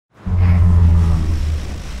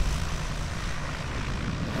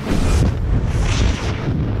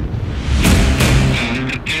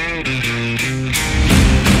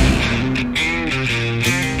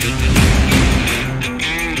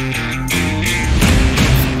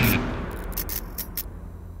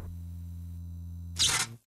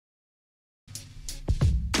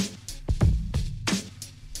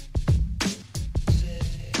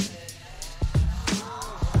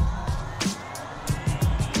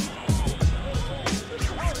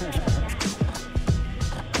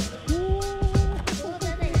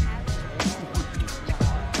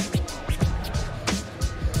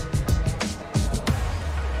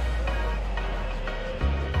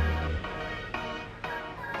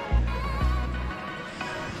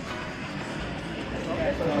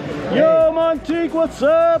Montique, what's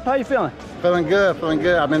up? How you feeling? Feeling good, feeling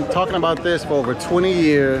good. I've been talking about this for over 20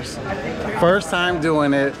 years. First time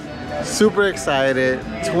doing it. Super excited.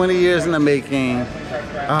 20 years in the making.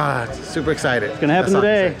 Super excited. It's gonna happen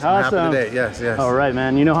today. Awesome. Happen today. Yes, yes. All right,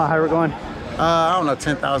 man. You know how high we're going? I don't know,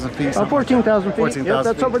 10,000 feet. Oh, 14,000 feet. 14,000 yep,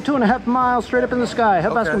 that's feet. over 2.5 miles straight up in the sky.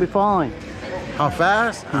 How fast can we be falling? How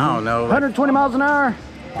fast? I don't know. 120 miles an hour.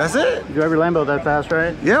 That's it? You drive your Lambo that fast,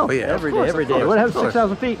 right? Yeah, oh yeah. Every day. What happens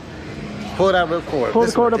 6,000 feet? Pull that real cord. Pull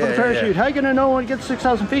the cord up with the parachute. How are you gonna know when it gets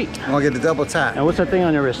 6,000 feet? I'm gonna get the double tap. And what's that thing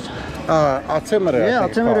on your wrist? Altimeter. Yeah,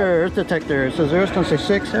 altimeter, earth detector. It says there, it's gonna say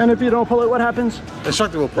 6. And if you don't pull it, what happens? The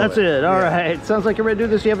instructor will pull it. That's it. All right. Sounds like you're ready to do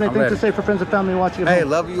this. Do you have anything to say for friends and family watching? Hey,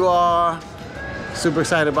 love you all. Super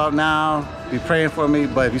excited about now. Be praying for me,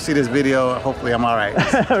 but if you see this video, hopefully I'm all right.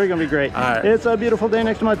 We're gonna be great. All right. It's a beautiful day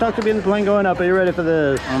next month. Talk to me in the plane going up. Are you ready for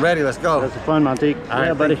this? I'm ready. Let's go. That's fun, Montique. All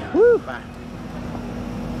right, buddy. Woo. Bye.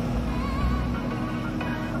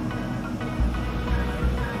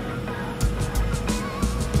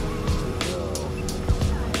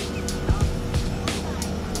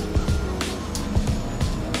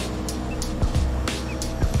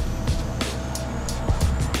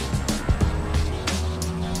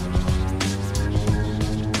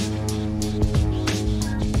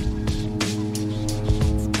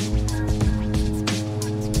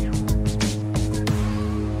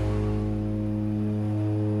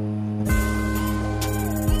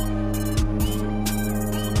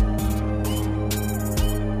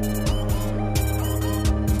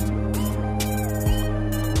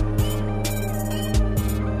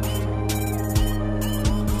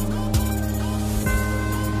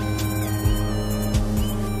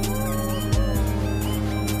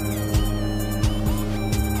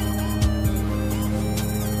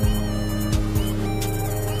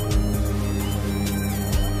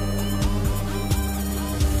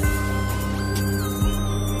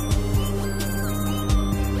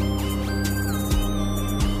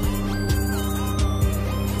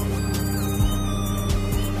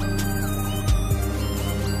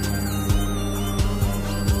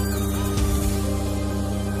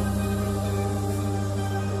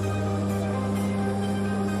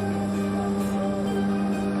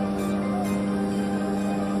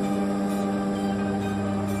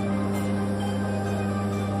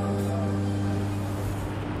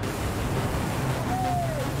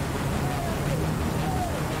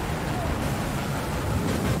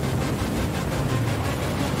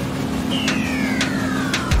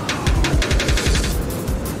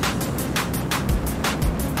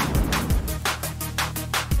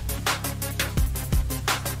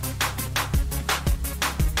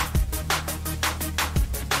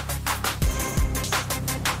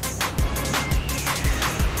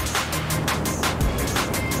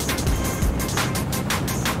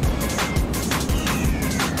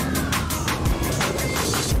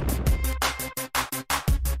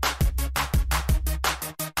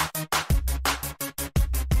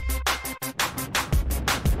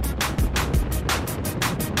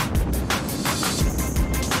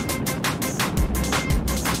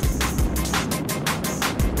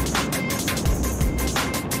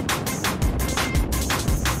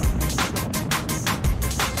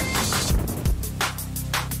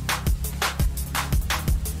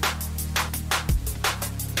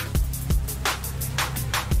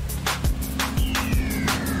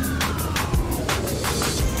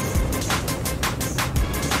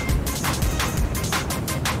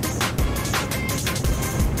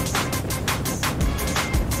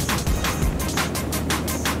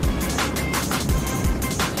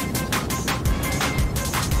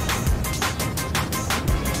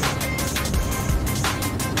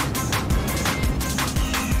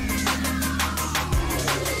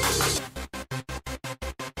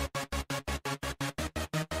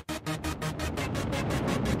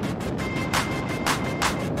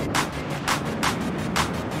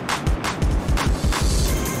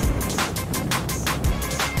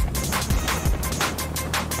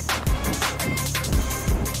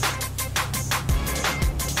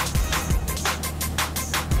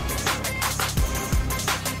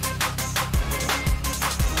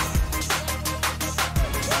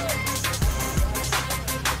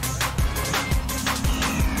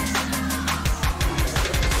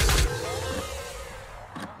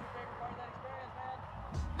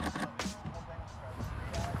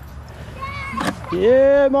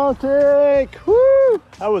 Yeah, Montique. Woo!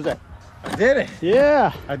 How was that? I did it.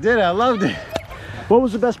 Yeah. I did it. I loved it. What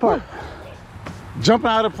was the best part? Jumping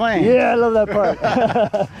out of the plane. Yeah, I love that part.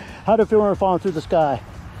 How did it feel when we were falling through the sky?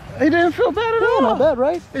 It didn't feel bad at all. Not bad,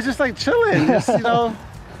 right? It's just like chilling.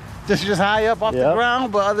 Just, just high up off the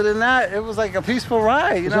ground, but other than that, it was like a peaceful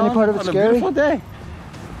ride, you know? Any part of it on scary? a beautiful day.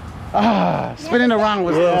 Spinning around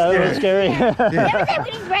was a little scary.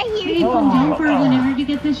 Everything's right here. Hey, come down for whenever you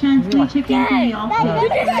get the chance, please check in the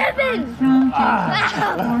office.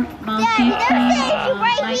 From Montique Sky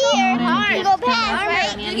right here. You go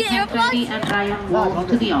past, right? You get your plus. And Ryan will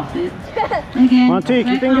to the office. Again, Montique,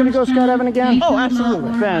 you think you're gonna go skydiving again? Oh,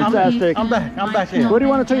 absolutely. Fantastic. I'm back here. What do you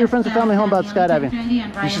want to tell your friends and family home about skydiving?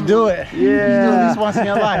 You should do it. Yeah. You should do it at least once in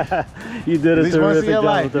your life. You did a At least once in terrific your job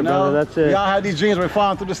life, with you it, know? brother. That's it. We all have these dreams. We're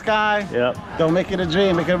falling through the sky. Yep. Don't make it a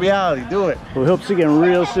dream, make it a reality. Do it. We hope to see you again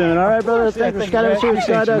real soon. All right, brother. Thanks for skydiving here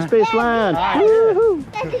at Skydive Spaceland. Woohoo!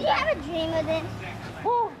 Did you have a dream of this?